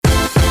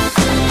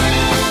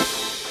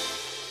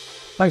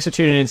Thanks for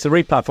tuning in to the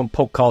Replatform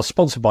podcast,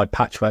 sponsored by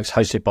Patchworks,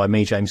 hosted by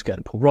me, James Gurd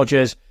and Paul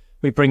Rogers.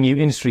 We bring you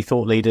industry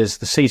thought leaders,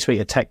 the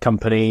C-suite of tech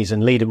companies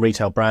and leading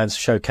retail brands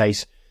to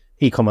showcase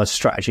e-commerce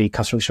strategy,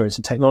 customer experience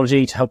and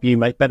technology to help you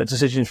make better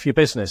decisions for your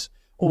business.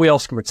 All we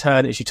ask in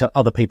return is you tell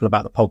other people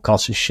about the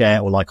podcast and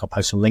share or like our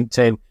posts on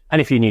LinkedIn.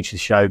 And if you're new to the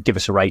show, give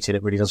us a rating.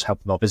 It really does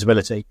help with our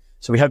visibility.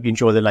 So we hope you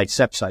enjoy the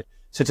latest episode.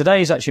 So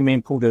today is actually me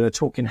and Paul doing a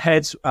talking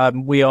heads.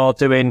 We are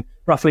doing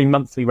roughly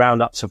monthly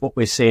roundups of what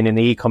we're seeing in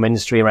the e-com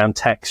industry around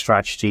tech,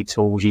 strategy,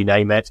 tools, you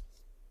name it.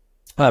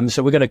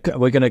 So we're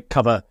going to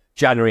cover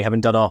January,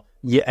 having done our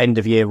end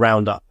of year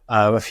roundup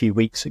a few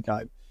weeks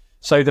ago.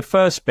 So the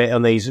first bit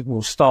on these,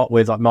 we'll start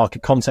with like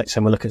market context,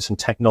 and we'll look at some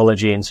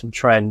technology and some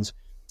trends.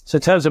 So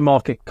in terms of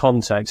market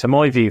context, and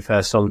my view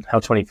first on how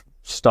 20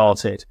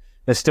 started,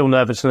 there's still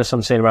nervousness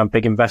I'm seeing around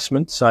big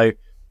investment. So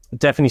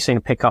definitely seen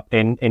a pickup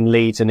in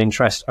leads and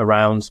interest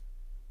around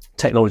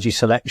technology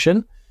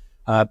selection,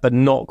 but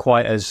not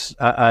quite as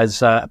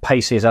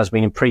pacey as has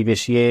been in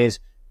previous years.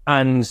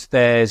 And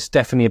there's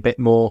definitely a bit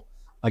more,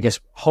 I guess,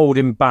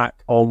 holding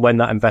back on when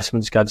that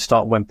investment's going to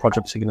start, when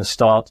projects are going to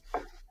start.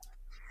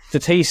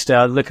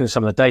 Statista, looking at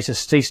some of the data,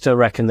 Statista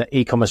reckon that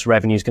e-commerce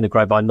revenue is going to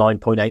grow by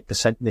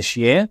 9.8% this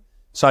year.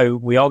 So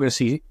we are going to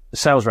see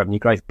sales revenue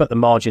growth, but the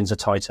margins are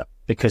tighter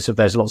because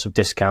there's lots of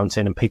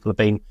discounting and people have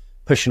been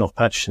pushing off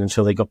purchasing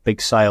until they got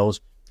big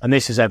sales. And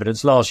this is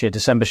evidence. Last year,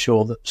 December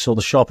saw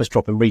the sharpest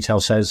drop in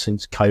retail sales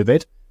since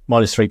COVID,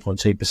 minus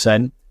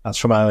 3.2%. That's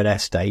from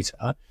ONS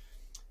data.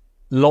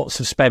 Lots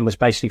of spend was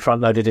basically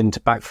front-loaded into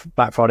Black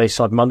Friday,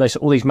 Cyber Monday. So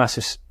all these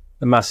massive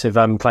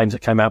claims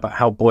that came out about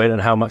how buoyant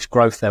and how much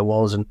growth there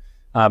was and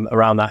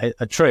around that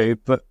are true,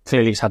 but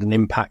clearly it's had an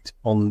impact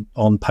on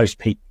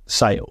post-peak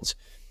sales.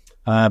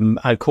 And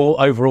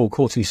overall,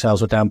 quarterly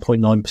sales were down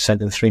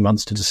 0.9% in 3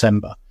 months to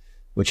December,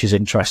 which is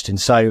interesting.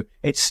 So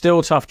it's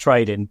still tough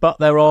trading, but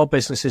there are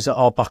businesses that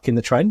are bucking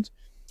the trend.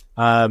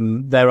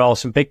 There are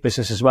some big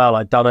businesses as well,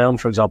 like Dunelm,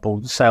 for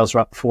example. Sales are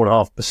up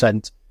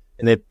 4.5%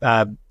 in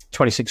the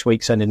 26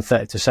 weeks ending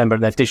 30th December,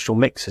 and their digital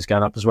mix has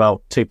gone up as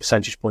well, 2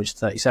 percentage points to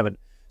 37.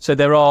 So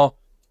there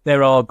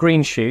are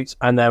green shoots,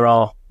 and there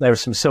are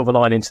some silver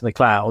linings in the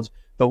clouds,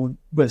 but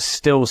we're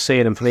still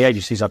seeing, and for the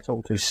agencies I've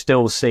talked to,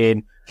 still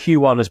seeing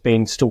Q1 as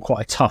being still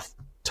quite a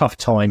tough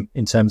time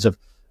in terms of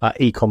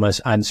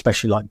e-commerce, and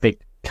especially like big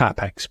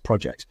capex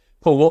projects.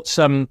 Paul, what's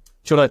do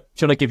you want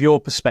to give your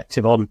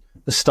perspective on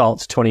the start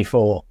to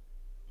 24?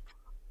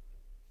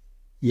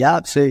 Yeah,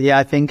 absolutely. Yeah,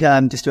 I think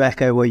just to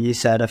echo what you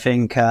said, I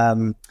think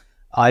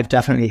I've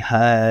definitely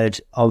heard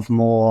of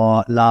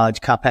more large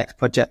capex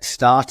projects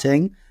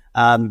starting.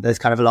 There's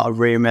kind of a lot of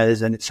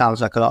rumors, and it sounds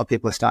like a lot of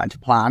people are starting to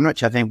plan,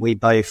 which I think we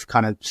both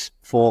kind of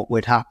thought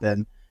would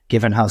happen,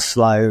 given how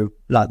slow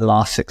like the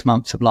last 6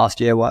 months of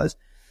last year was.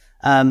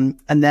 And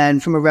then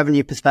from a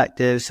revenue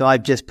perspective, so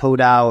I've just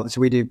pulled out,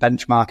 so we do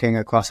benchmarking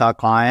across our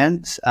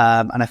clients.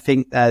 And I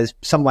think there's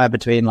somewhere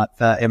between like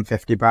 30 and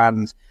 50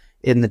 brands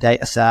in the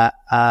data set,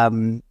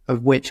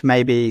 of which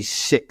maybe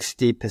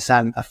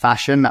 60% are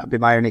fashion. That would be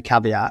my only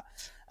caveat.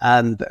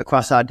 But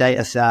across our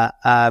data set,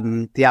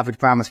 the average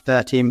brand was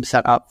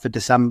 13% up for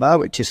December,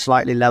 which is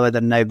slightly lower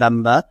than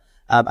November.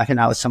 I think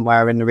that was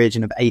somewhere in the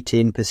region of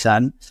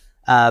 18%.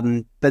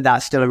 But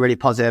that's still a really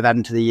positive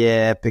end to the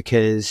year,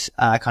 because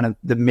kind of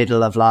the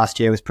middle of last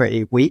year was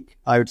pretty weak,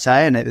 I would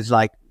say, and it was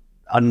like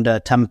under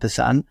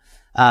 10%.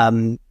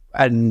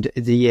 And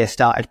the year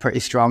started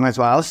pretty strong as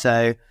well.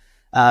 So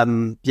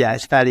yeah,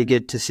 it's fairly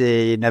good to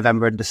see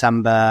November and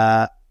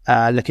December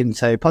looking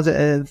so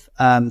positive.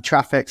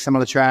 Traffic,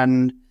 similar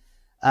trend.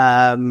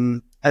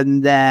 And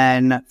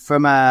then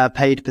from a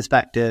paid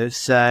perspective,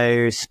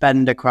 so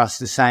spend across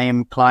the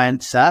same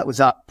client set was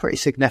up pretty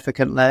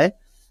significantly.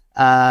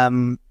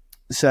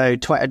 So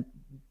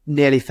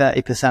nearly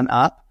 30%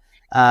 up,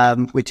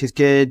 which is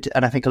good.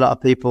 And I think a lot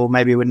of people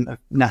maybe wouldn't have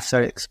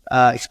necessarily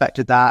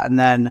expected that. And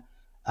then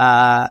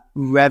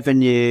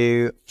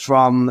revenue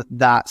from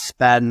that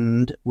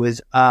spend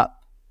was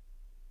up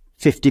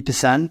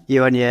 50%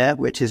 year on year,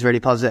 which is really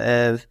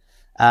positive.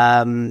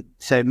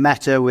 So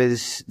Meta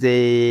was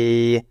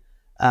the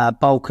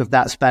bulk of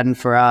that spend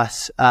for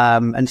us,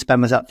 and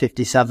spend was up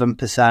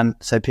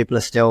 57%. So people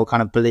are still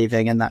kind of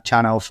believing in that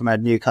channel from a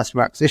new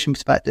customer acquisition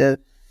perspective.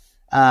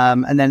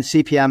 And then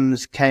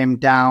CPMs came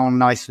down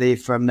nicely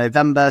from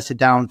November, so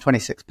down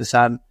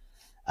 26%.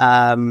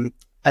 And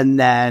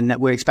then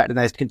we're expecting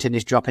those to continue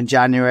to drop in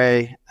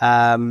January.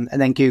 And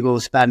then Google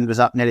spend was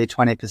up nearly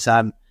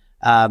 20%.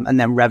 And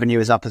then revenue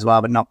is up as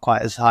well, but not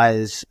quite as high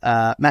as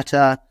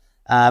Meta.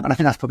 And I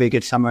think that's probably a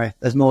good summary.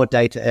 There's more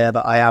data here,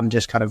 but I am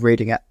just kind of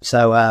reading it.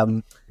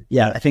 So,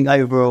 yeah, I think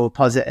overall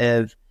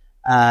positive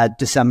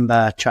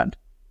December trend.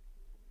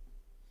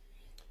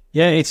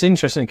 Yeah, it's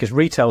interesting because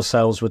retail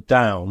sales were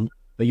down,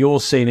 but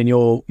you're seeing in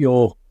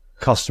your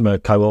customer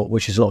cohort,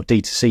 which is a lot of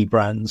D2C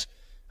brands,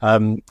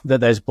 that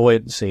there's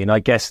buoyancy. And I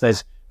guess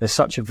there's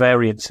such a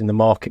variance in the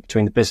market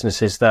between the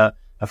businesses that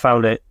I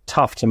found it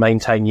tough to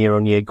maintain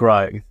year-on-year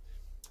growth.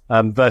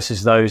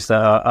 Versus those that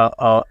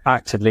are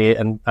actively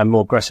and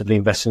more aggressively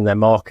investing in their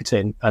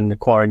marketing and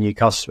acquiring new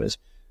customers.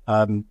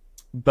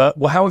 But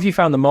how have you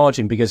found the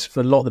margin? Because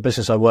for a lot of the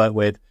business I work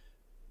with,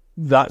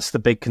 that's the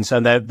big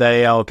concern.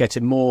 They are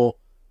getting more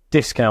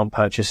discount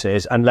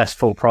purchases and less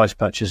full price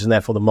purchases, and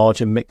therefore the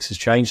margin mix has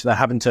changed. They're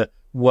having to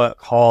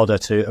work harder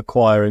to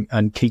acquire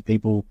and keep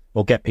people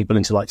or get people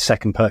into like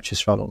second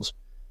purchase funnels.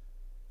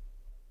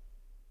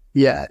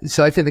 Yeah,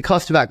 so I think the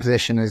cost of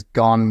acquisition has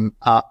gone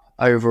up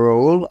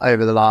overall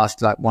over the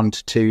last like 1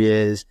 to 2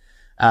 years,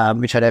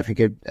 which I don't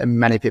think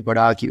many people would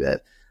argue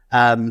with.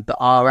 But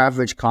our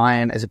average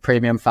client is a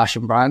premium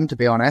fashion brand, to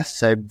be honest.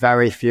 So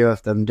very few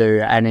of them do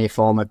any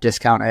form of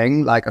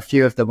discounting. Like a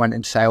few of them went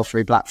into sale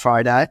through Black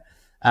Friday,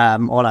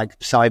 or like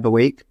Cyber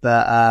Week.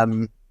 But,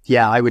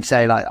 yeah, I would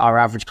say like our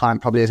average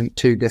client probably isn't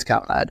too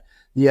discount led.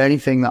 The only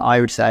thing that I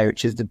would say,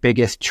 which is the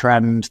biggest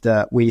trend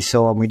that we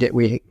saw and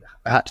we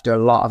had to do a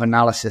lot of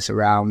analysis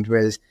around,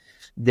 was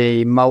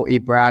the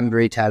multi-brand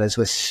retailers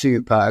were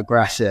super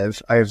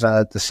aggressive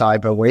over the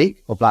Cyber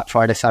Week or Black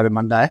Friday, Cyber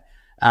Monday.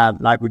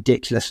 Like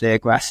ridiculously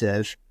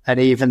aggressive. And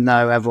even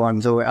though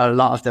a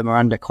lot of them are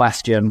under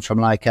question from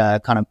like a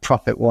kind of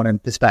profit warning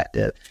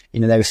perspective, they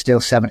were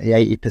still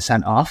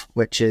 70-80% off,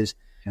 which is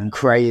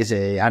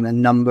crazy. And a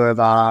number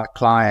of our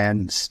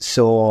clients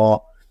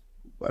saw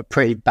a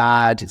pretty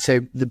bad.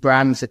 So the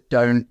brands that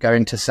don't go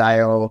into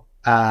sale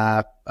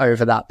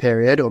over that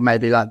period, or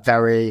maybe like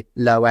very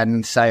low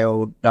end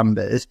sale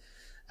numbers,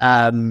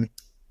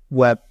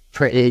 were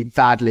pretty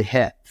badly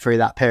hit through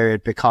that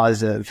period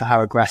because of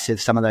how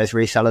aggressive some of those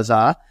resellers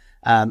are.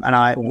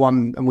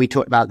 And we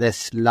talked about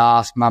this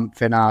last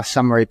month in our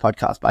summary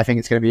podcast, but I think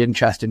it's going to be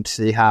interesting to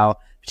see how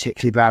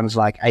particularly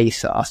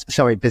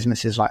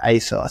businesses like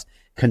ASOS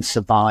can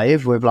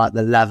survive with like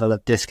the level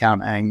of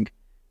discounting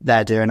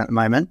they're doing at the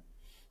moment.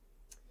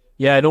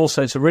 Yeah, and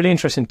also it's a really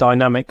interesting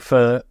dynamic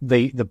for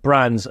the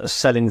brands that are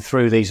selling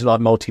through these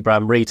like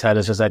multi-brand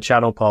retailers as their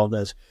channel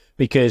partners,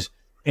 because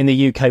in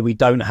the UK we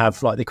don't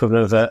have like the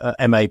equivalent of a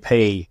MAP.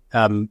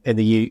 In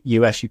the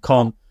US you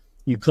can't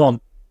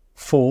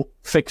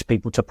fix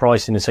people to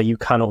pricing and say you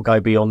cannot go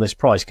beyond this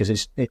price because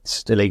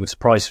it's illegal to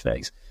price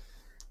fix.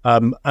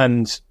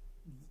 And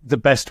the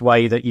best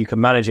way that you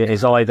can manage it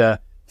is either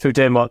through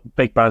doing what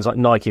big brands like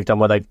Nike have done,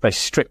 where they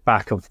strip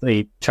back of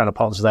the channel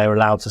partners they are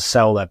allowed to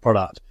sell their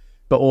product,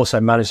 but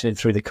also managing it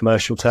through the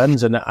commercial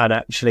terms and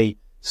actually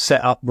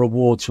set up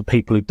rewards for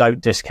people who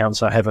don't discount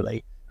so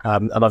heavily.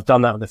 And I've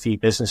done that with a few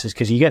businesses,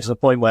 because you get to the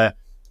point where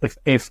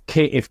if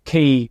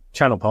key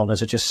channel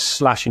partners are just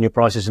slashing your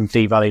prices and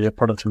devaluing your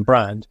product and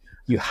brand,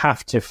 you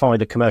have to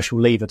find a commercial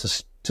lever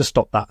to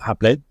stop that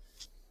happening.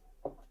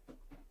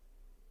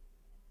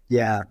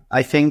 Yeah,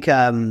 I think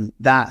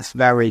that's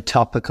very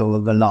topical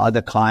of a lot of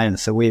the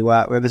clients that we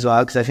work with as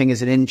well, because I think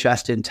it's an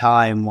interesting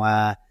time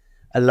where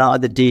a lot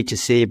of the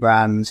D2C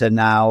brands are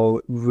now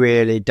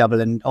really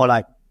doubling or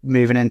like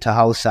moving into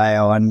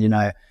wholesale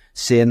and,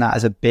 seeing that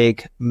as a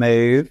big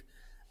move.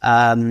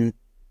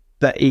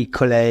 But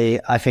equally,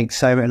 I think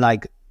so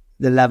like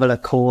the level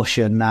of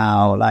caution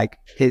now, like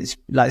it's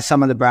like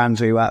some of the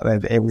brands we work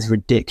with, it was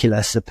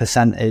ridiculous, the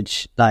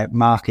percentage like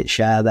market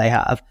share they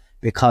have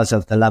because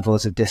of the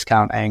levels of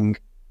discounting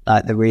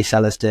like the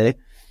resellers do.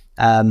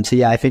 So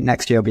yeah, I think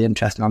next year will be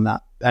interesting on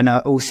that. And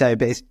also,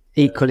 but it's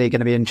equally going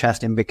to be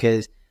interesting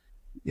because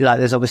like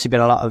there's obviously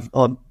been a lot of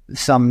or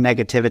some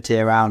negativity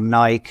around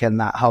Nike and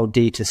that whole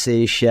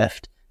D2C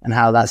shift and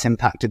how that's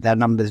impacted their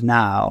numbers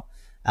now.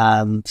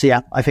 So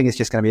yeah, I think it's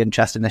just going to be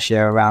interesting this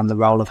year around the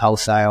role of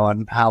wholesale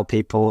and how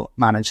people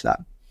manage that.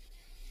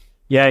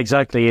 Yeah,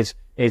 exactly.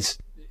 It's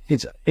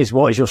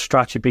what is your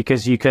strategy?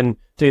 Because you can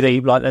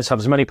do let's have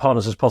as many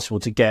partners as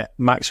possible to get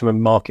maximum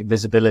market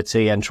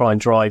visibility and try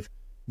and drive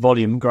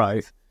volume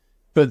growth.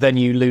 But then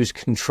you lose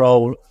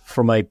control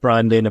from a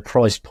branding, a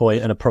price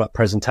point and a product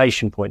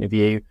presentation point of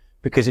view,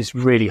 because it's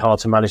really hard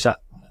to manage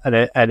that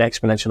an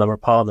exponential number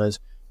of partners.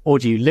 Or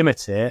do you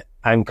limit it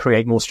and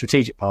create more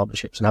strategic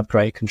partnerships and have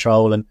greater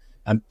control and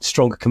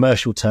stronger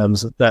commercial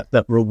terms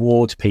that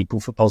reward people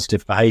for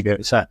positive behaviour?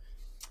 It's an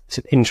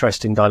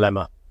interesting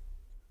dilemma.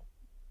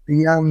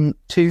 The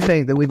two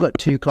things that we've got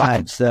two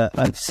clients that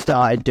have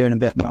started doing a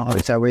bit more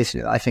wholesale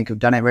recently that I think have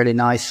done it really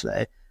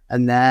nicely,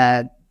 and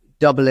they're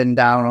doubling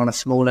down on a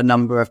smaller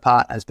number of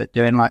partners but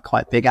doing like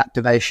quite big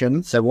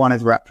activations. So one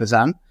is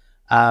Represent.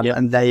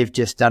 And they've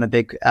just done a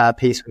big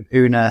piece with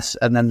Unis,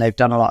 and then they've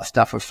done a lot of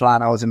stuff with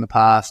flannels in the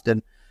past,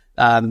 and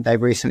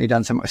they've recently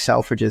done some with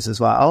Selfridges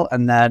as well.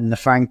 And then the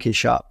Frankie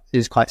shop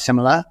is quite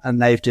similar,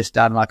 and they've just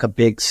done like a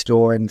big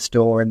store in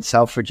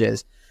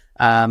Selfridges,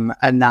 and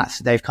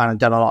they've kind of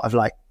done a lot of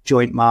like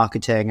joint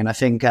marketing. And I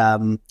think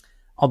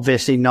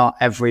obviously not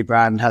every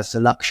brand has the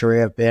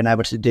luxury of being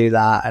able to do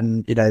that,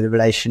 and the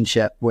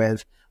relationship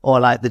with or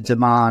like the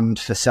demand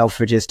for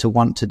Selfridges to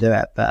want to do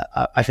it. But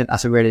I think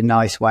that's a really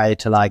nice way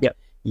to like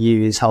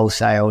use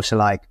wholesale to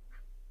like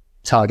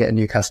target a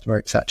new customer,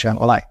 etc.,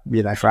 or like,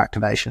 for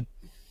activation.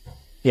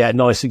 Yeah,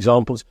 nice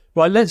examples.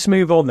 Right, let's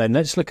move on then.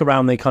 Let's look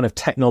around the kind of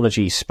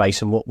technology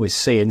space and what we're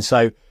seeing.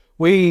 So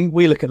we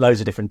look at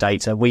loads of different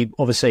data. We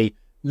obviously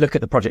look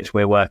at the projects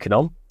we're working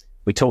on.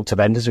 We talk to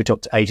vendors, we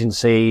talk to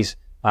agencies,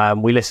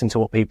 We listen to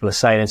what people are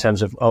saying in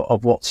terms of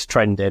what's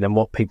trending and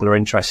what people are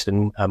interested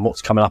in and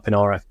what's coming up in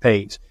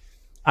RFPs.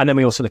 And then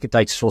we also look at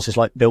data sources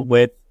like Built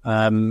With.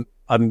 I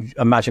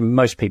imagine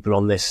most people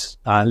on this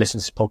listen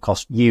to this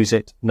podcast use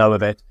it, know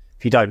of it.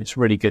 If you don't, it's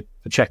really good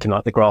for checking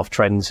like the graph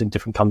trends in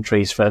different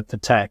countries for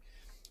tech.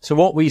 So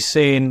what we've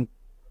seen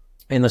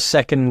in the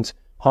second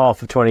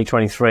half of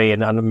 2023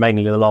 and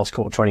mainly the last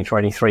quarter of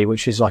 2023,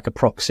 which is like a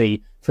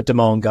proxy for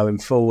demand going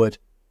forward.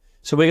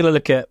 So we're going to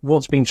look at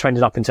what's been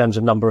trended up in terms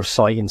of number of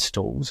site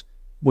installs.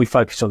 We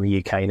focused on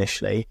the UK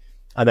initially.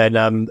 And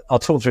then I'll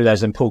talk through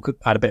those and Paul could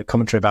add a bit of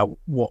commentary about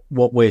what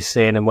we're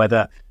seeing and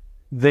whether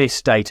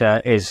this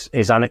data is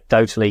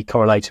anecdotally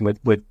correlating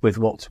with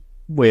what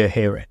we're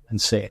hearing and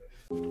seeing.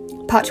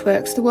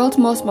 Patchworks, the world's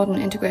most modern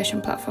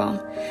integration platform.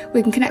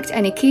 We can connect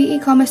any key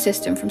e-commerce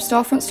system from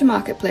storefronts to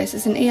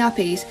marketplaces and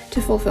ERPs to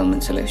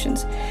fulfillment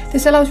solutions.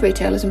 This allows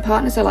retailers and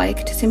partners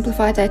alike to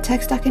simplify their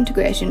tech stack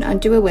integration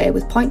and do away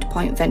with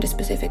point-to-point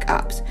vendor-specific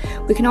apps.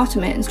 We can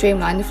automate and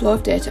streamline the flow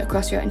of data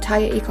across your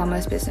entire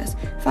e-commerce business.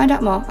 Find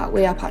out more at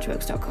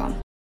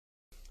wearepatchworks.com.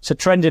 So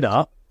trending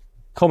up,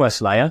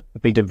 Commerce Layer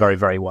have been doing very,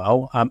 very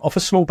well. Off a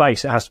small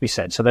base, it has to be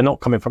said. So they're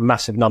not coming from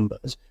massive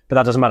numbers, but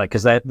that doesn't matter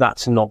because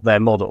that's not their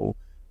model.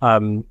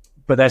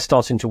 But they're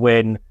starting to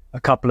win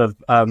a couple of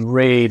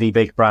really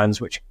big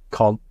brands, which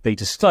can't be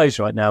disclosed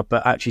right now,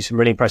 but actually some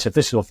really impressive.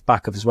 This is off the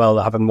back of as well,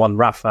 having won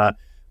Rafa,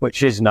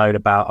 which is known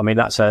about. I mean,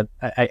 that's a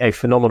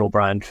phenomenal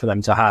brand for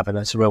them to have, and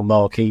that's a real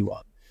marquee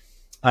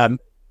one.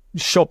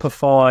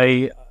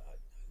 Shopify,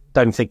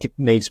 don't think it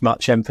needs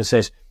much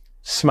emphasis.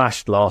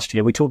 Smashed last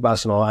year. We talked about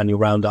this in our annual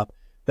roundup.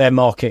 Their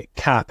market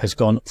cap has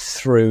gone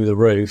through the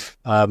roof,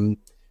 and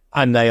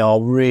they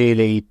are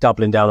really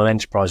doubling down on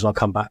enterprise, and I'll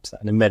come back to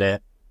that in a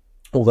minute,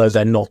 although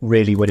they're not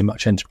really winning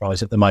much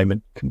enterprise at the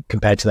moment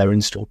compared to their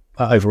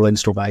overall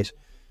install base.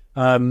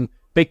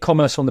 Big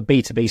commerce on the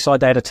B2B side,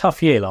 they had a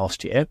tough year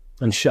last year,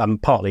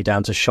 and partly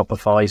down to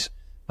Shopify's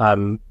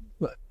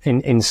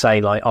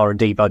insane like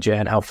R&D budget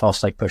and how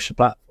fast they push the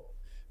platform.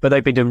 But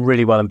they've been doing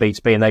really well in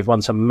B2B, and they've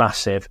won some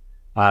massive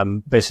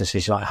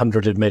businesses, like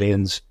hundreds of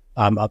millions,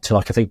 up to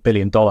like, I think $1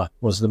 billion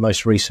was the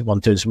most recent one,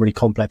 doing some really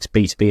complex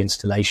B2B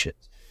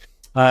installations.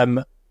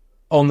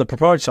 On the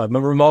proprietary side,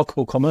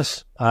 Remarkable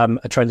Commerce are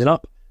trending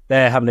up.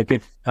 They're having a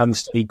good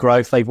steady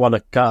growth. They've won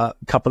a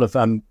couple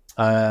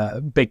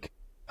of big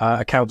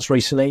accounts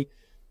recently.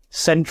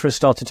 Centra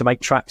started to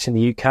make tracks in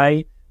the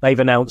UK. They've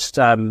announced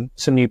some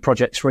new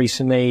projects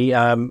recently.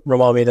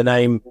 Remind me of the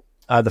name,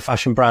 the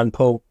fashion brand,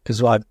 Paul,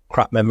 because I have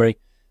crap memory.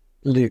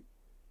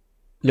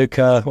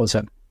 Luca, what's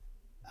that?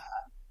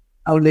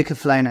 Luca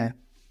Faleno.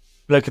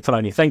 Luca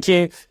Faleno, thank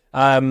you.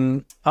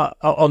 On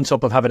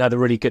top of having had a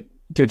really good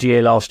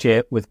year last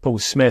year with Paul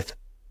Smith,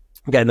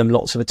 getting them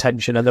lots of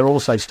attention, and they're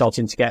also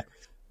starting to get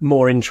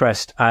more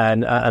interest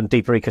and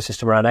deeper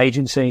ecosystem around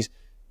agencies.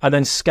 And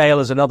then Scale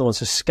is another one.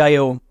 So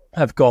Scale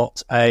have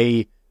got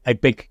a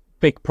big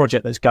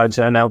project that's going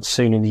to announce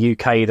soon in the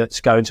UK that's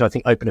going to, I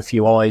think, open a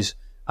few eyes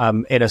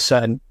in a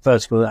certain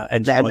vertical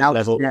enterprise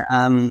level.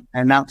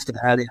 Announced it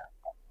earlier.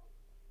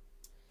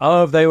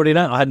 Oh, have they already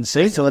announced? I hadn't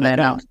seen it. So they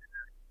announced.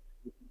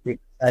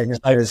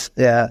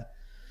 Yeah.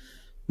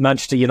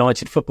 Manchester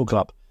United Football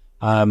Club,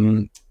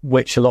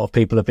 which a lot of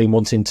people have been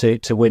wanting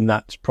to win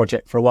that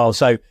project for a while.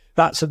 So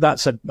that's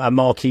a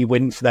marquee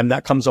win for them.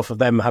 That comes off of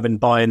them having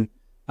Bayern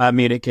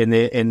Munich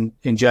in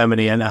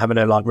Germany and having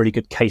a really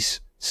good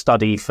case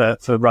study for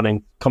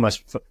running Commerce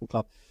Football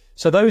Club.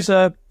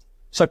 So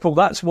so Paul,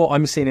 that's what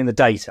I'm seeing in the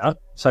data.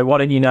 So why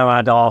don't you now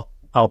add our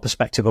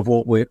perspective of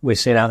what we're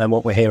seeing out there and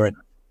what we're hearing?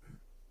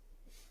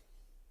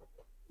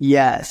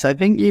 Yeah, so I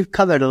think you've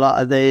covered a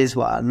lot of these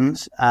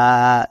ones.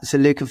 So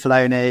Luca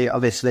Faloni,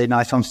 obviously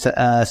nice on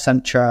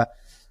Centra.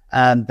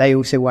 They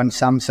also won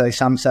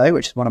Samso,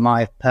 which is one of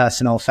my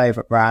personal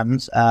favorite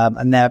brands.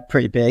 And they're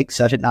pretty big.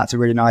 So I think that's a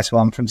really nice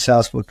one from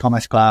Salesforce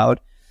Commerce Cloud.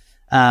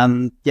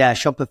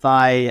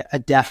 Shopify are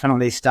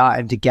definitely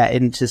starting to get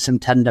into some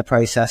tender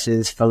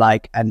processes for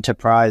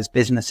enterprise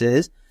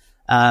businesses.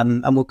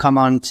 And we'll come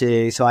on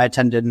to, so I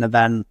attended an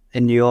event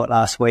in New York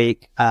last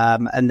week,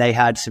 and they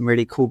had some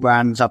really cool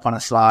brands up on a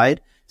slide.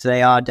 So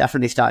they are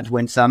definitely starting to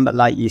win some, but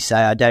like you say,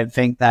 I don't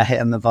think they're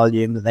hitting the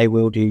volume that they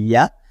will do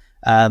yet.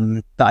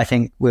 But I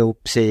think we'll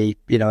see,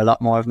 a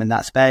lot more of them in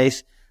that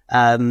space.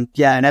 And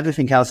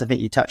everything else I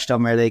think you touched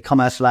on really.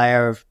 Commerce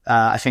Layer,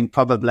 I think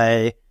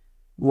probably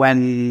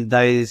when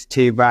those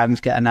two brands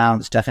get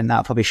announced, I think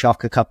that'll probably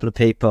shock a couple of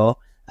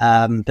people.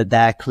 But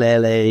they're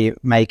clearly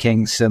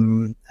making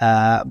some,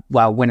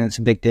 winning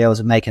some big deals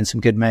and making some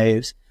good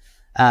moves.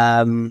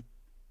 And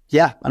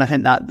I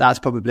think that's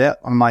probably it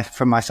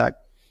from my side.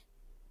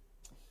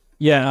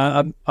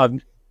 Yeah,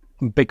 I'm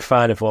a big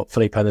fan of what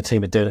Filippo and the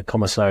team are doing at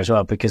Commerce Layer as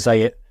well, because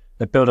they're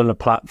building a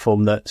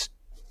platform that's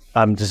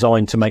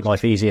designed to make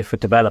life easier for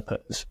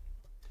developers.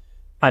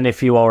 And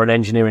if you are an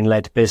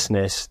engineering-led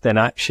business, then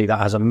actually that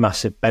has a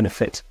massive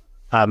benefit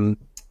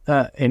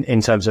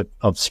in terms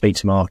of speed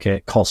to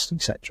market, cost,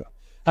 etc.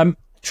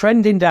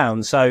 Trending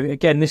down. So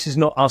again, this is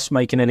not us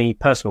making any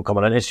personal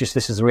comment, it's just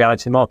this is the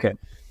reality of the market.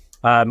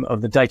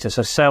 of the data.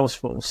 So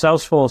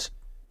Salesforce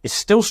is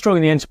still strong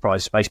in the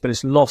enterprise space, but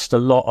it's lost a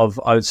lot of,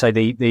 I would say,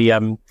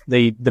 the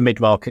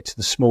mid-market to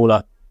the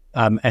smaller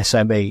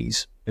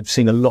SMEs. We've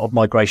seen a lot of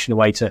migration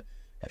away to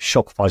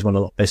Shopify's won a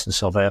lot of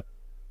business of it.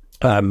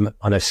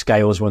 I know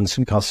Scales won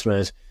some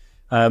customers.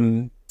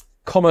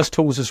 Commerce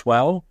Tools as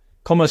well.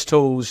 Commerce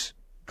Tools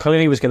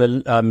clearly was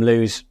going to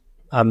lose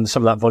some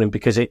of that volume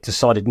because it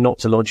decided not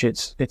to launch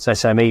its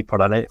SME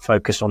product. It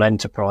focused on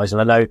enterprise,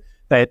 and I know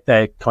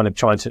they're kind of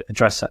trying to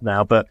address that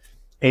now. But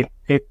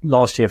it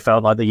last year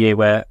felt like the year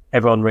where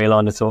everyone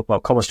realigned and thought, well,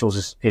 Commerce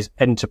Tools is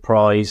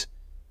enterprise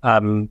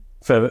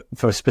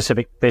for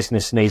specific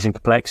business needs and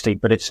complexity,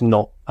 but it's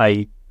not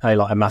a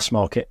mass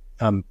market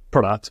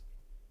product.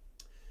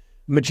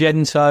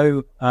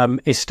 Magento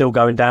is still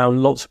going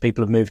down. Lots of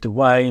people have moved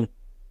away.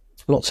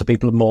 Lots of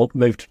people have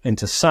moved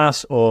into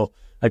SaaS, or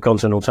they've gone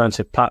to an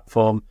alternative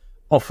platform.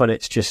 Often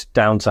it's just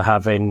down to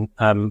having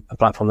a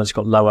platform that's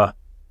got lower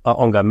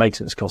ongoing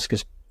maintenance costs,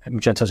 because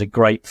Magento is a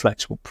great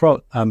flexible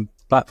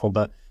platform,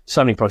 but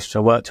so many projects I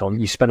worked on,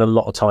 you spend a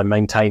lot of time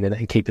maintaining it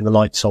and keeping the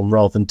lights on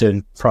rather than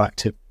doing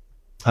proactive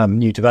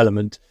new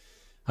development.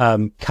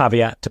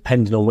 Caveat,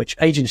 depending on which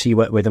agency you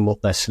work with and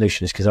what their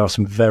solution is, because there are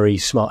some very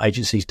smart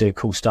agencies doing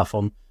cool stuff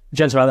on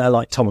Magento out there,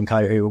 like Tom &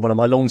 Co, who are one of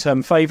my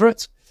long-term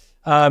favourites.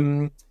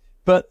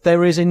 But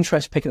there is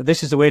interest picking up.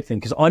 This is the weird thing,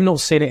 because I'm not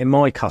seeing it in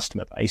my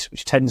customer base,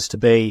 which tends to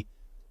be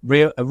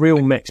a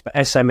real mix, but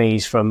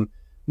SMEs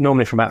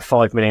normally from about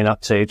 5 million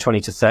up to 20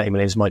 to 30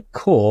 million is my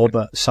core,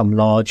 but some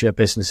larger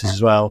businesses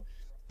as well.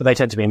 But they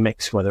tend to be a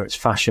mix, whether it's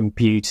fashion,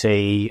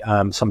 beauty,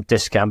 some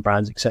discount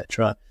brands,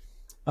 etc.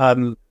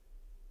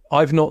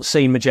 I've not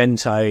seen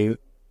Magento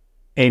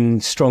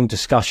in strong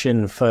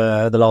discussion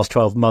for the last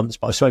 12 months,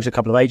 but I've spoken to a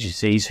couple of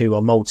agencies who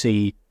are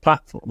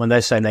multi-platform, and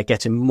they're saying they're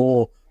getting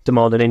more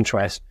demand and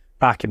interest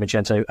back in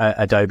Magento,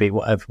 Adobe,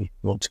 whatever you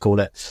want to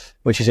call it,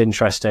 which is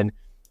interesting.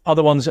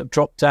 Other ones that have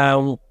dropped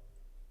down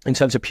in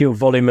terms of pure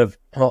volume of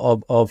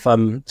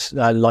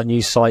like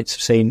news sites,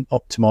 have seen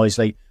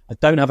Optimizely. I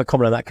don't have a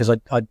comment on that because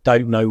I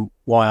don't know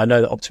why. I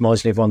know that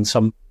Optimizely have won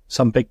some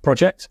big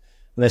projects,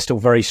 and they're still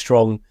very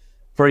strong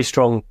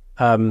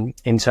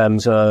in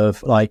terms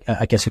of, like,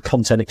 I guess, a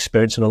content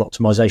experience and an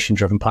optimization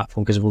driven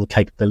platform because of all the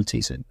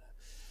capabilities in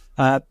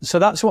there. So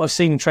that's what I've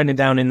seen trending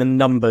down in the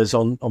numbers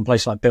on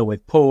places like Built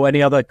With. Paul,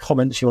 any other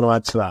comments you want to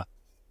add to that?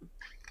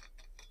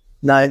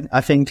 No,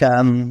 I think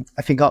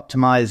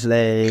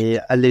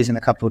Optimizely are losing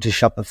a couple to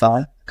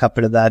Shopify, a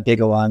couple of their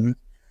bigger ones.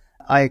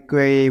 I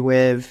agree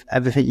with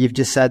everything you've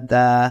just said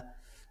there.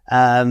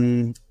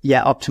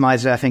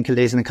 Optimizely, I think, are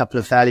losing a couple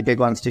of fairly big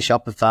ones to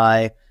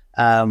Shopify.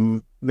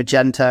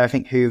 Magento, I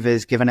think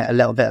Hoover's given it a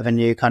little bit of a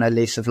new kind of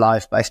lease of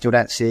life, but I still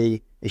don't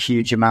see a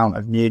huge amount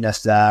of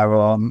newness there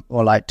or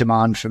like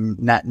demand from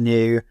net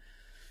new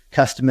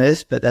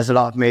customers. But there's a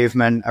lot of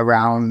movement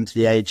around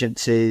the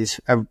agencies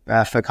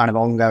for kind of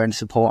ongoing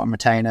support and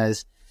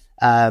retainers.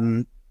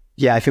 I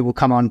think we'll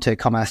come on to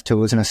Commerce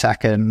Tools in a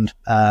second.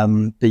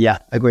 But yeah,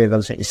 I agree with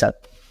everything you said.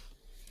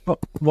 Well,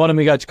 why don't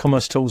we go to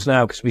Commerce Tools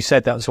now? Because we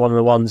said that was one of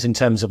the ones in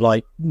terms of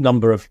like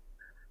number of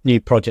new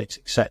projects,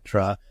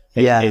 etc.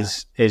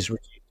 Is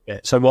reduced a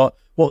bit. So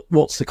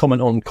what's the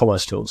comment on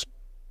Commerce Tools?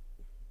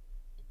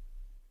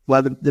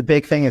 Well, the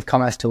big thing is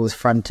Commerce Tools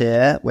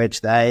Frontier,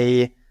 which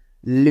they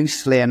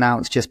loosely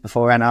announced just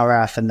before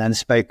NRF and then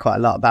spoke quite a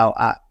lot about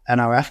at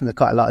NRF, and there's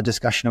quite a lot of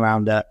discussion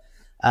around it.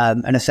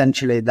 And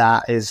essentially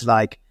that is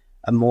like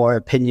a more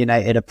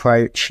opinionated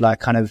approach, like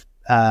kind of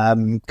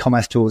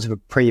Commerce Tools have a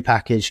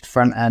pre-packaged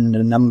front end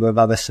and a number of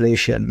other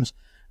solutions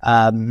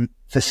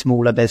for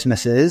smaller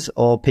businesses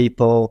or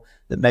people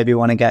that maybe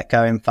want to get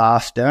going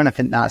faster. And I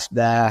think that's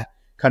their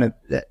kind of,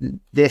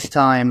 this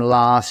time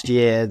last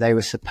year, they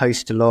were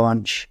supposed to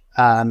launch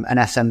an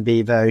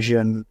SMB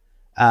version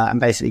and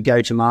basically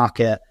go to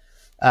market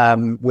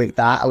with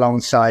that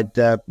alongside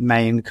the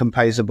main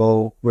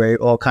composable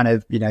route or kind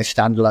of,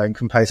 standalone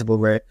composable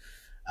route.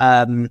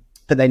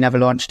 But they never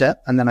launched it.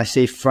 And then I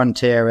see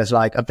Frontier as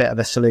like a bit of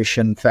a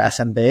solution for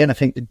SMB. And I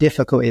think the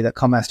difficulty that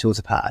Commerce Tools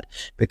have had,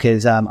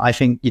 because I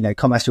think,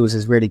 Commerce Tools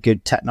is really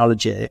good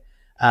technology,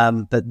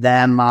 but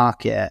their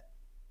market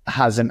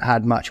hasn't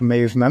had much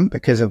movement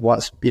because of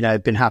what's,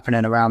 been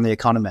happening around the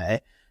economy.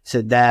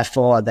 So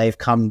therefore they've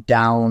come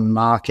down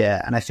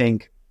market. And I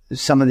think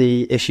some of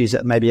the issues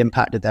that maybe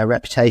impacted their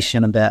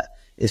reputation a bit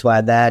is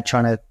where they're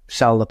trying to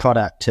sell the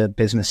product to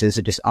businesses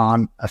that just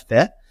aren't a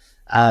fit.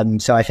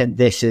 So I think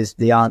this is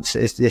the answer.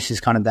 This is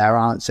kind of their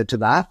answer to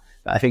that.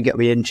 But I think it'll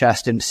be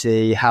interesting to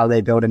see how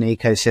they build an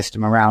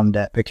ecosystem around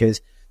it,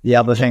 because the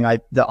other thing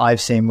that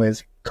I've seen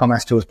with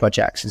Commerce Tools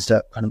projects is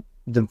that kind of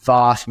the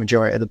vast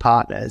majority of the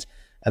partners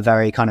are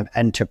very kind of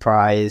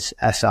enterprise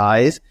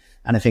SIs.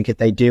 And I think if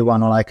they do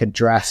want to like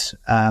address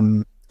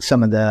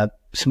some of the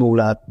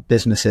smaller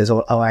businesses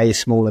or a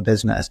smaller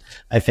business,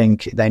 I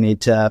think they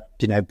need to,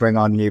 bring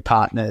on new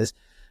partners.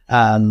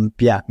 And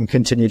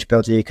continue to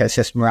build the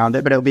ecosystem around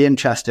it. But it'll be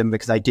interesting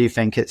because I do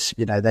think it's,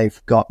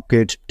 they've got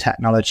good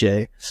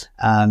technology.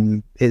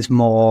 It's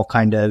more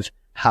kind of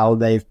how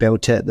they've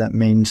built it that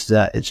means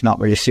that it's not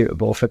really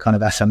suitable for kind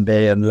of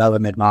SMB and lower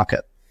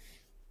mid-market.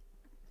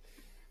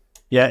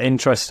 Yeah,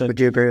 interesting. Would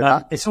you agree with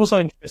that? It's also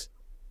interesting.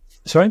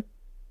 Sorry?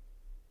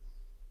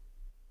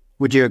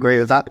 Would you agree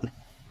with that?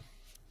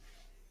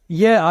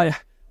 Yeah,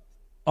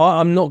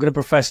 I'm not going to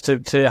profess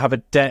to have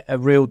a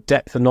real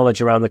depth of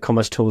knowledge around the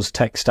Commerce Tools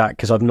tech stack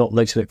because I've not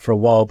looked at it for a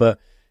while, but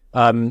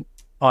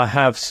I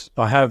have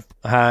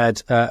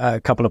had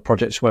a couple of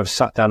projects where I've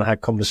sat down and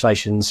had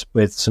conversations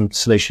with some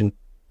solution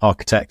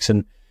architects,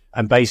 and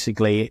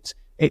basically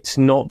it's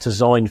not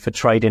designed for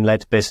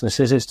trading-led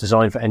businesses. It's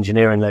designed for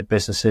engineering-led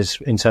businesses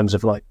in terms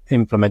of like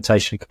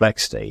implementation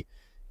complexity.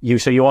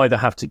 So you either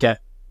have to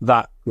get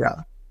that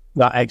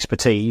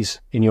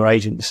expertise in your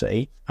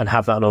agency and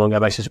have that on an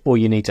ongoing basis, or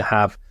you need to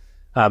have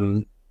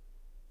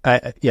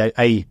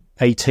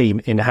a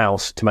team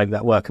in-house to make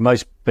that work. And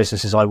most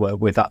businesses I work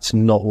with, that's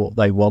not what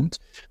they want.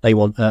 They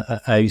want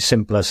a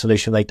simpler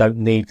solution. They don't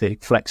need the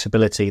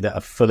flexibility that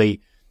a fully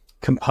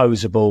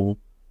composable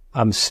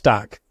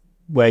stack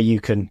where you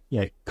can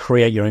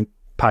create your own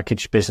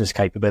packaged business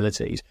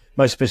capabilities.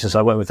 Most businesses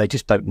I work with, they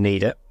just don't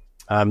need it.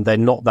 They're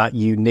not that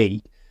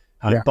unique.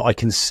 But I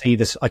can see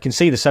this. I can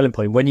see the selling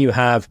point when you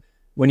have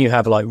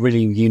like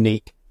really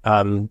unique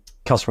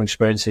customer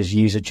experiences,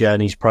 user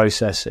journeys,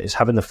 processes.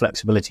 Having the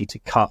flexibility to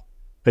cut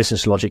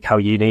business logic how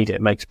you need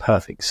it makes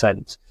perfect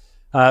sense.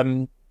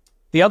 The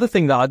other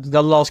thing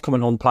the last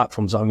comment on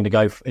platforms that I'm going to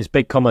go for is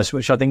BigCommerce,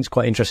 which I think is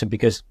quite interesting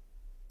because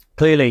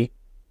clearly,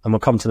 and we'll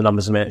come to the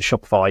numbers in a minute,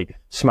 Shopify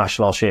smashed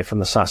last year from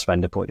the SaaS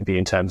vendor point of view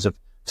in terms of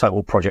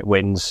total project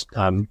wins,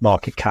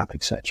 market cap,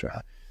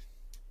 etc.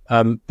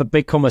 But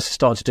BigCommerce is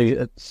starting to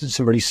do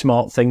some really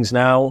smart things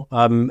now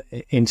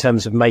in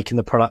terms of making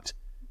the product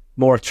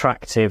more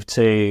attractive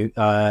to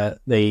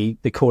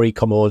the core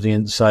e-com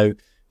audience. So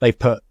they've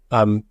put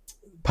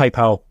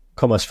PayPal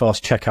Commerce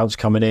Fast checkouts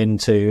coming in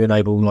to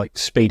enable like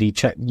speedy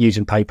check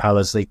using PayPal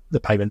as the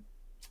payment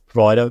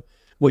provider,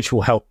 which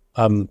will help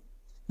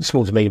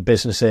small to medium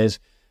businesses.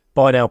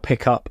 Buy now,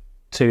 pick up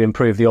to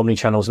improve the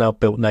omnichannels now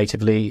built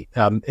natively.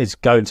 It's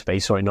going to be,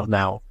 sorry, not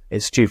now.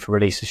 It's due for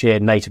release this year,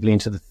 natively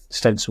into the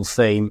Stencil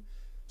theme.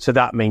 So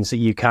that means that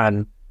you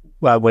can,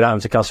 without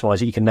having to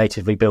customize it, you can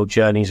natively build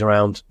journeys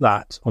around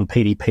that on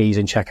PDPs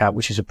in checkout,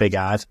 which is a big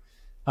add.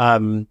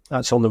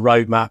 That's on the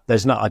roadmap.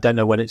 I don't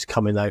know when it's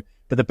coming though.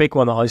 But the big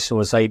one that I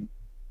saw is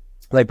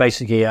they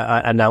basically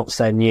announced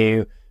their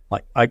new,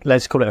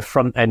 let's call it a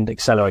front end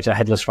accelerator,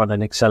 headless front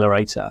end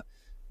accelerator,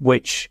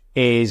 which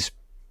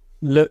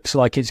looks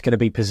like it's going to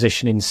be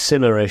positioning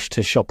similar-ish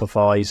to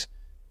Shopify's.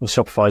 Well,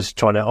 Shopify's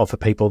trying to offer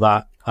people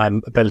that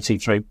ability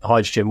through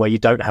Hydrogen, where you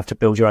don't have to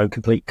build your own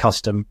complete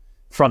custom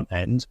front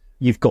end.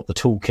 You've got the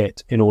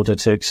toolkit in order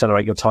to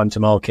accelerate your time to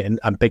market,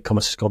 and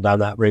BigCommerce has gone down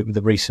that route with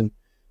the recent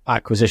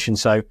acquisition.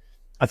 So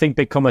I think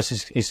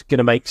BigCommerce is going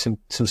to make some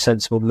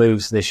sensible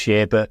moves this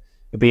year, but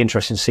it'll be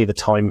interesting to see the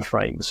time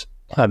frames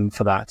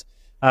for that.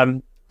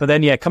 But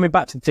then, coming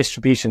back to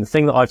distribution, the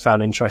thing that I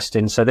found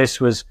interesting, so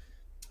this was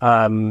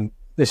data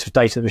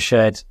that was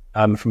shared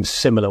from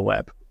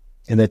SimilarWeb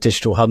in their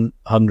Digital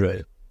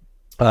 100,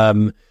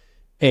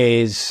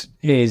 is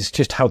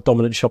just how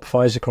dominant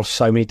Shopify is across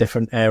so many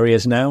different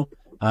areas now,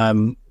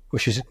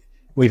 which is,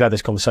 we've had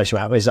this conversation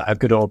about, is that a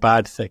good or a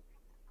bad thing?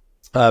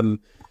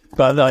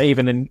 But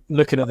even in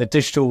looking at the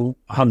Digital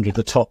 100,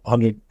 the top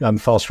 100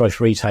 fast growth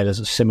retailers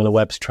that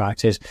SimilarWeb's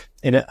tracked is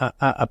in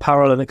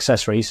apparel and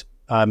accessories,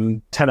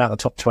 10 out of the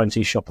top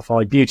 20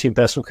 Shopify, beauty and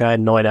personal care,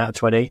 9 out of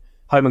 20,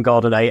 home and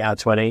garden, 8 out of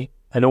 20,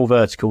 and all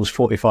verticals,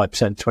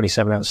 45%,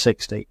 27 out of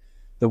 60.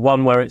 The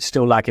one where it's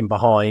still lagging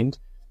behind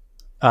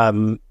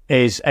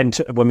is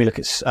when we look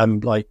at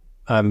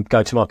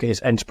go-to-market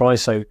is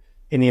enterprise. So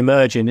in the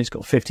emerging, it's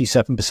got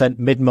 57%,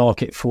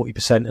 mid-market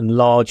 40%, and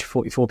large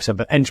 44%.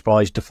 But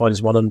enterprise defined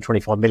as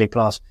 125 million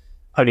plus,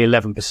 only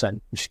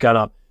 11%, which is going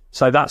up.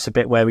 So that's a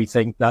bit where we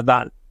think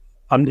that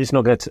it's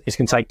going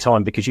to take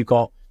time because you've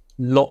got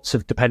lots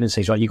of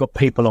dependencies, right? You've got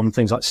people on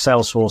things like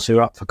Salesforce who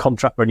are up for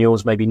contract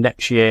renewals maybe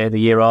next year, the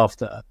year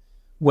after,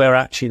 where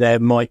actually there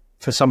might,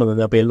 for some of them,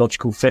 there'll be a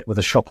logical fit with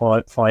a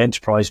Shopify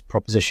enterprise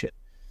proposition.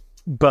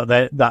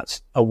 But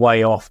that's a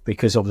way off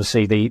because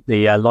obviously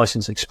the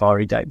license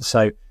expiry date.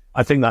 So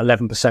I think that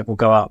 11% will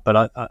go up,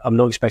 but I'm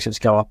not expecting it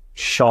to go up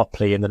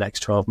sharply in the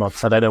next 12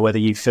 months. I don't know whether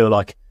you feel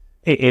like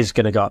it is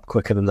going to go up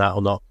quicker than that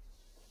or not.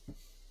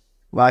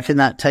 Well, I think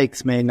that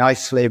takes me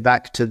nicely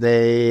back to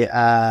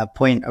the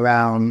point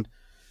around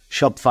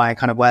Shopify,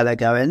 kind of where they're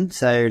going.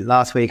 So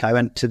last week I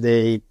went to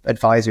the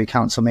advisory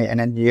council meeting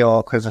in New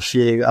York with a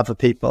few other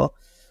people.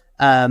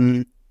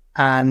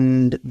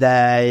 And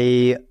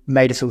they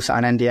made us all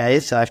sign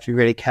NDAs, so I have to be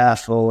really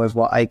careful with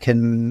what I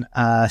can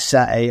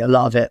say. A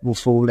lot of it will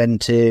fall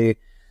into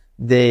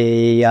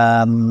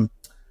the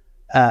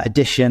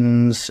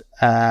additions,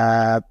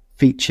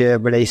 feature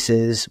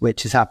releases,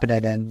 which is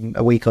happening in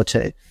a week or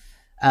two.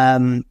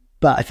 But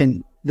I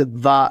think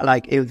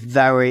it was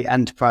very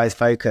enterprise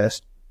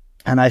focused,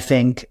 and I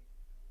think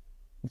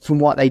from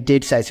what they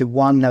did say, so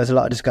one, there was a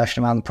lot of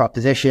discussion around the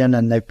proposition,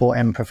 and they brought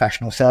in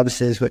professional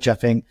services, which I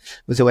think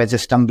was always a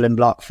stumbling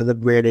block for the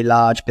really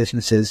large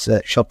businesses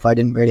that Shopify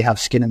didn't really have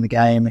skin in the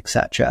game,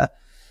 etc.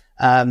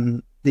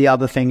 The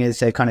other thing is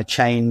they kind of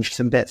changed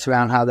some bits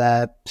around how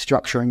they're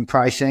structuring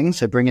pricing,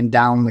 so bringing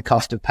down the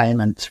cost of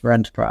payments for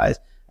enterprise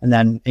and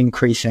then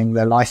increasing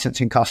the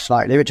licensing cost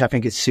slightly, which I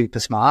think is super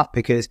smart,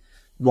 because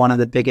one of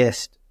the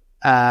biggest,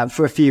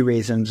 for a few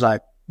reasons,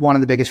 like one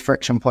of the biggest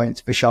friction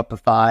points for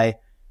Shopify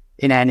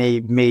in any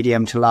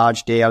medium to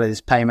large deal is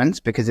payments,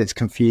 because it's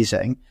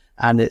confusing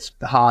and it's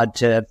hard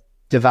to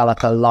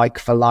develop a like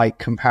for like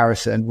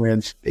comparison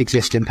with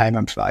existing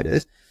payment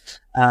providers.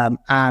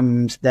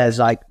 And there's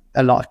like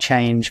a lot of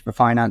change for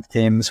finance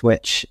teams,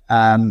 which,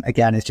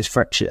 again, is just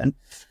friction.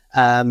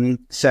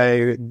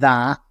 So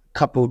that,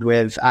 coupled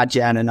with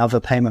Adyen and other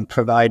payment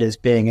providers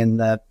being in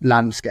the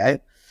landscape,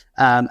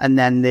 and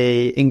then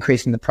the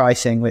increase in the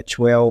pricing, which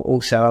will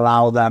also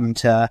allow them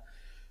to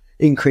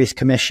increase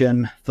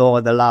commission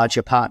for the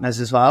larger partners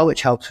as well,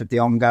 which helps with the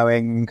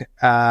ongoing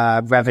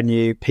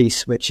revenue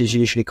piece, which is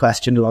usually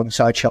questioned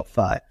alongside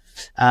Shopify.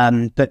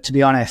 But to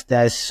be honest,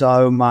 there's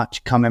so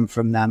much coming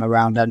from them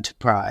around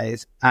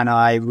enterprise. And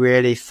I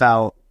really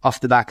felt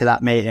off the back of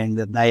that meeting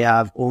that they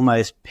have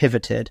almost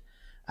pivoted,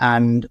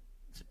 and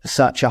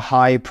such a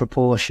high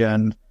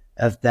proportion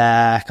of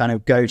their kind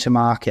of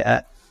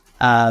go-to-market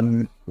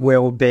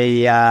will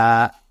be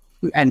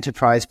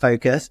enterprise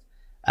focused.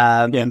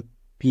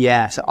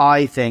 So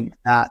I think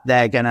that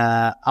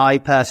I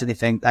personally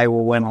think they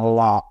will win a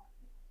lot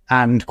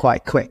and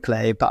quite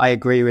quickly. But I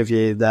agree with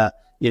you that,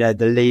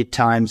 the lead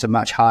times are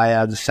much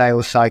higher, the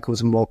sales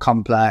cycles are more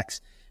complex.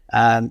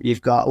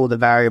 You've got all the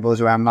variables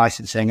around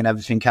licensing and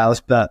everything else.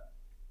 But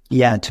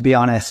yeah, to be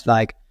honest,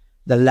 like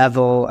the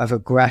level of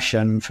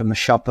aggression from the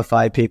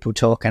Shopify people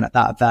talking at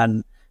that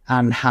event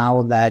and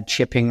how they're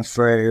chipping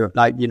through,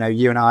 like,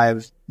 you and I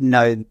have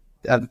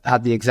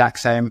had the exact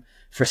same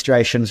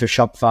frustrations with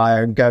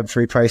Shopify and going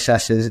through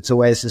processes. It's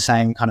always the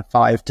same kind of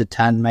 5 to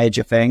 10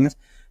 major things,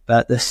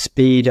 but the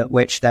speed at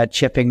which they're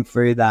chipping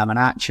through them and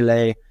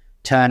actually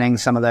turning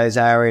some of those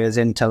areas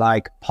into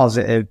like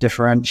positive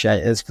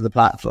differentiators for the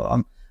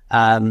platform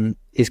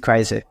is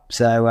crazy.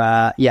 So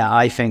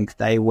I think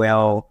they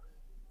will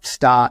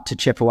start to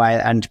chip away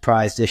at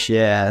enterprise this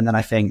year, and then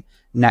I think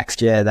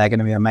next year they're going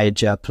to be a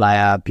major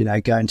player,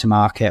 going to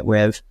market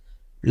with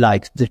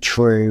like the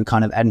true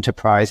kind of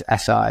enterprise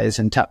SIs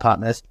and tech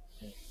partners.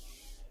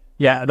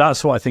 Yeah,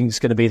 that's what I think is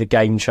going to be the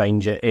game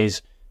changer.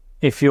 Is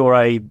if you're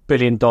a $1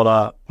 billion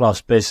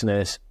plus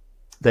business,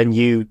 then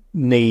you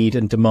need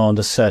and demand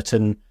a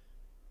certain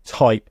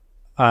type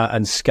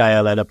and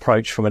scale and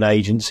approach from an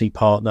agency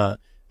partner.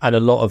 And a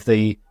lot of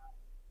these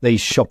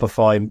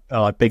Shopify,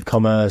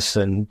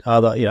 BigCommerce and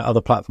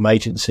other platform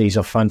agencies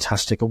are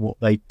fantastic at what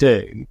they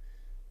do,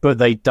 but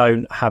they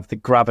don't have the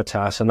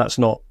gravitas. And that's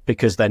not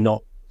because they're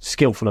not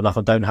skillful enough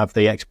and don't have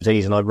the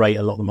expertise. And I rate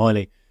a lot of them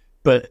highly,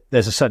 but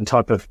there's a certain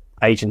type of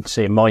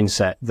agency and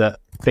mindset that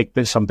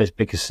some big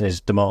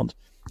businesses demand.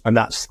 And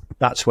that's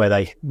where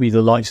the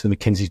likes of the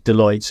McKinsey's,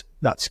 Deloitte,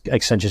 that's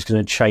Accenture's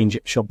going to change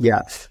it.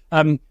 Yeah.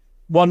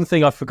 One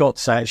thing I forgot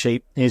to say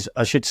actually is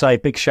I should say a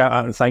big shout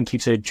out and thank you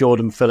to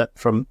Jordan Phillip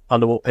from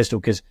Underwater Pistol,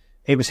 because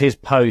it was his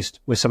post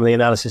with some of the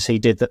analysis he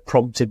did that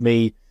prompted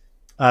me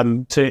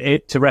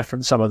to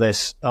reference some of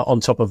this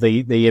on top of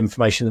the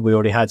information that we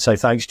already had. So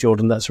thanks,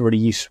 Jordan. That's a really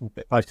useful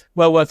bit.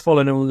 Well worth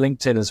following on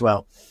LinkedIn as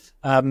well.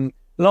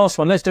 Last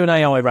one, let's do an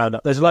AI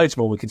roundup. There's loads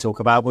more we can talk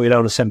about, but we don't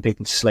want to send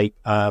people to sleep.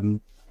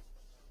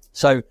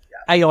 So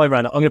AI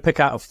roundup, I'm going to pick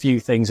out a few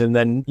things and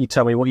then you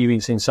tell me what you've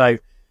been seeing. So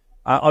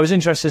I was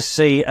interested to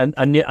see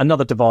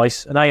another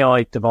device, an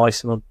AI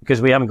device,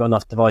 because we haven't got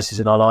enough devices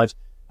in our lives.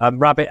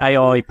 Rabbit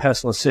AI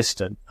personal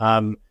assistant,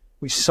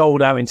 which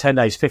sold out in 10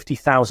 days,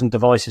 50,000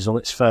 devices on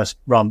its first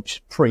run, which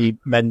is pretty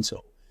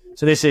mental.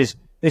 So this is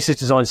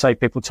designed to save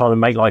people time and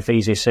make life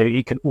easier, so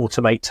you can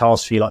automate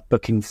tasks for you, like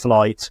booking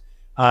flights.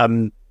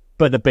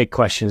 But the big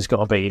question has got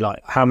to be,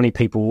 like, how many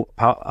people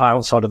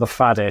outside of the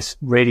faddists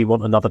really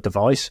want another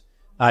device?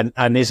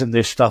 And isn't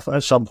this stuff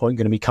at some point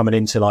going to be coming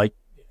into like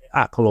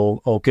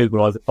Apple or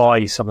Google either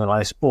buy something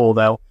like this, or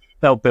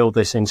they'll build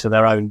this into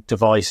their own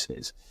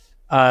devices?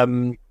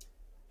 And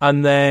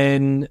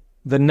then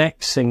the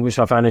next thing, which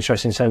I found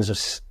interesting in terms of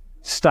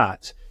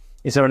stats,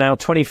 is there are now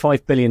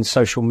 25 billion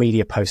social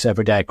media posts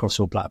every day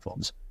across all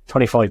platforms.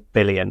 25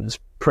 billion is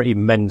pretty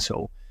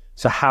mental.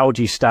 So how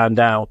do you stand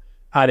out?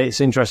 And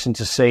it's interesting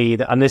to see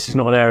that, and this is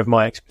not an area of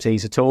my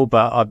expertise at all,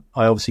 but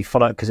I obviously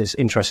follow it because it's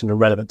interesting and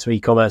relevant to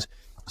e-commerce.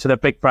 So there are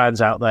big brands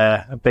out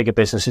there, bigger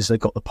businesses that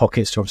got the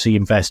pockets to obviously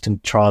invest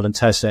and trial and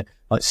test it,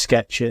 like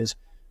Skechers,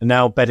 and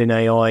now bedding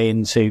AI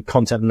into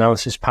content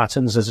analysis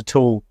patterns. There's a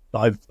tool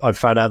that I've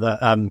found out that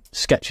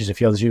Skechers, a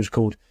few others use,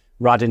 called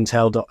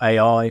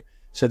radintel.ai.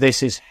 So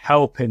this is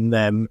helping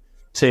them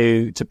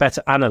to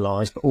better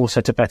analyze, but also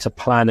to better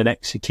plan and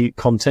execute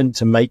content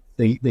to make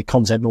the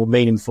content more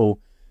meaningful,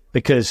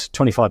 because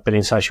 25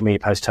 billion social media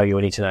posts tell you what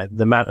you need to know.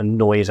 The amount of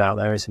noise out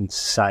there is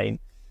insane.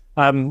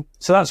 So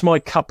that's my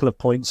couple of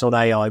points on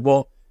AI.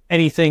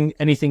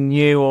 anything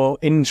new or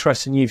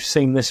interesting you've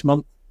seen this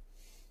month?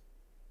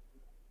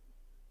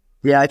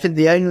 Yeah, I think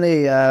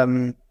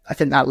I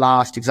think that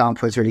last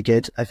example is really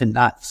good. I think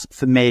that's,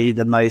 for me,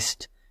 the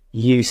most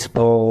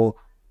useful,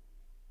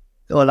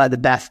 or like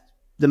the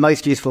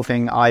most useful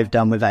thing I've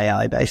done with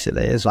AI,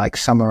 basically, is like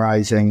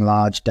summarizing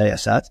large data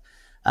sets.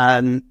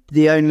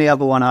 The only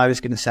other one I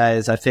was going to say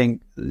is I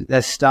think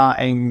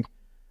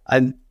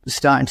I'm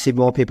starting to see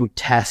more people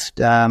test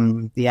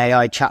the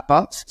AI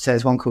chatbots. So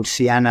there's one called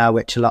Sienna,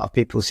 which a lot of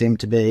people seem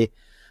to be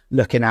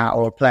looking at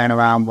or playing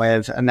around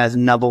with. And there's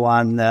another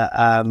one that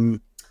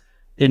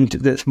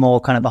that's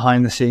more kind of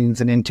behind the scenes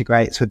and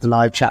integrates with the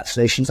live chat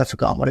solutions. I've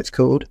forgotten what it's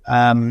called.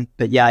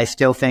 But yeah, I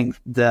still think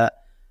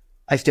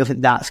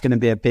that's going to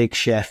be a big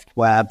shift,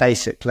 where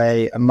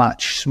basically a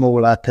much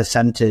smaller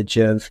percentage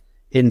of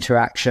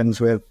interactions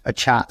with a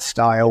chat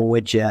style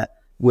widget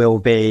will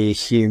be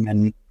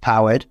human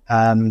powered.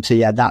 So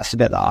yeah, that's the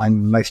bit that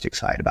I'm most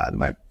excited about at the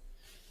moment.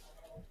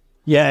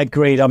 Yeah,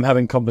 agreed. I'm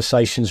having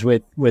conversations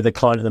with a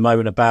client at the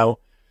moment about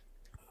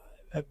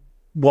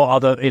what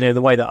other,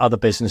 the way that other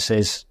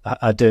businesses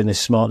are doing this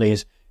smartly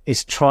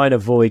is trying to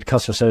avoid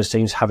customer service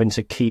teams having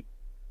to keep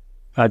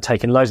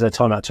taking loads of their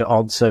time out to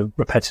answer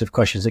repetitive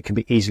questions that can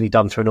be easily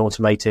done through an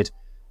automated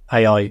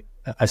AI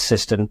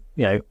assistant,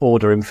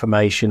 order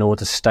information,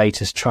 order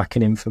status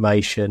tracking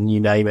information, you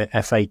name it,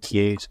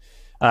 FAQs.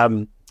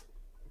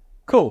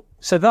 Cool.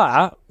 So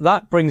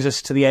that brings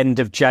us to the end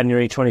of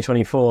January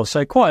 2024.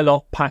 So quite a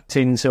lot packed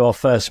into our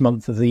first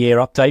month of the year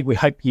update. We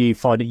hope you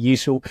find it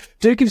useful.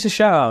 Do give us a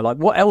shout out. Like,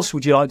 what else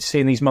would you like to see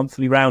in these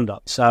monthly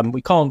roundups?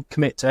 We can't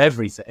commit to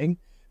everything,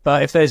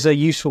 but if there's a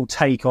useful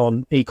take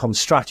on e-com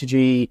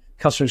strategy,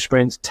 customer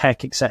experience,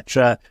 tech,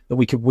 etc., that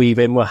we could weave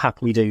in, we'll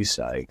happily do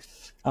so.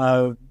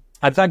 And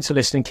thanks for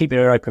listening. Keep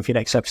your ear open for your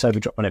next episode.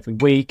 We drop one every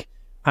week.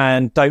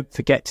 And don't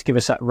forget to give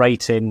us that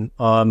rating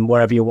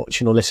wherever you're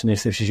watching or listening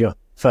if this is your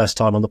first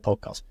time on the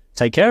podcast.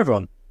 Take care,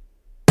 everyone.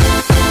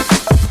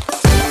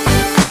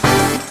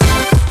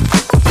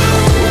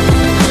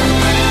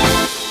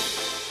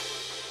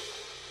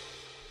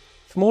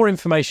 For more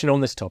information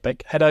on this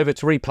topic, head over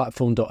to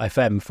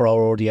replatform.fm for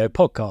our audio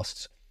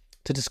podcasts.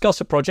 To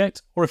discuss a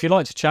project, or if you'd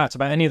like to chat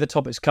about any of the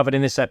topics covered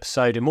in this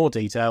episode in more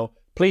detail,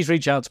 please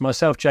reach out to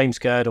myself, James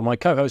Gurd, or my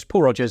co-host,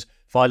 Paul Rogers,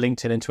 via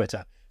LinkedIn and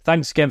Twitter.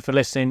 Thanks again for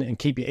listening, and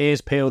keep your ears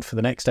peeled for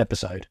the next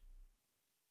episode.